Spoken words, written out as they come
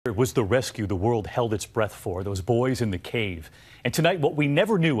It was the rescue the world held its breath for, those boys in the cave. And tonight, what we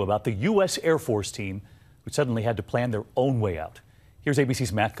never knew about the U.S. Air Force team who suddenly had to plan their own way out. Here's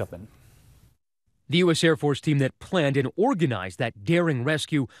ABC's Matt Gutman. The U.S. Air Force team that planned and organized that daring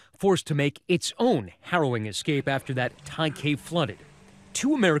rescue forced to make its own harrowing escape after that Thai cave flooded.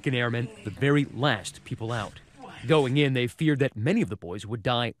 2 American airmen, the very last people out. Going in, they feared that many of the boys would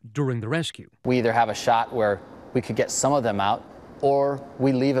die during the rescue. We either have a shot where we could get some of them out, or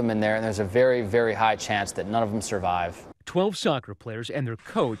we leave them in there, and there's a very, very high chance that none of them survive. 12 soccer players and their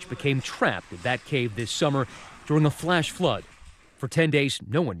coach became trapped in that cave this summer during a flash flood. For 10 days,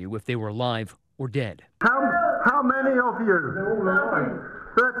 no one knew if they were alive or dead. How many of you?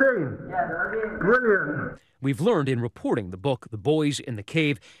 13. Yeah, 13. Brilliant. We've learned in reporting the book, The Boys in the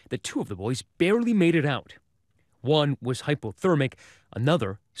Cave, that 2 of the boys barely made it out. One was hypothermic,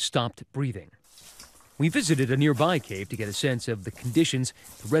 another stopped breathing. We visited a nearby cave to get a sense of the conditions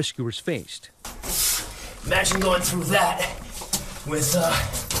the rescuers faced. Imagine going through that with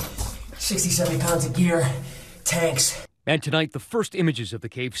 60, 70 pounds of gear, tanks. And tonight, the first images of the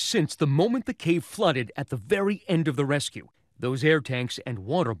cave since the moment the cave flooded at the very end of the rescue. Those air tanks and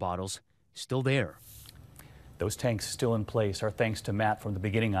water bottles still there. Those tanks still in place. Our thanks to Matt from the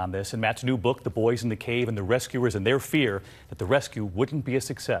beginning on this. And Matt's new book, The Boys in the Cave, and the rescuers and their fear that the rescue wouldn't be a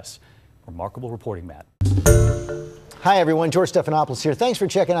success. Remarkable reporting, Matt. Hi, everyone. George Stephanopoulos here. Thanks for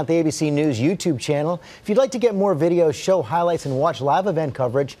checking out the ABC News YouTube channel. If you'd like to get more videos, show highlights, and watch live event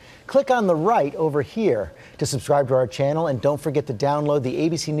coverage, click on the right over here to subscribe to our channel. And don't forget to download the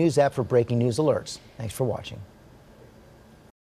ABC News app for breaking news alerts. Thanks for watching.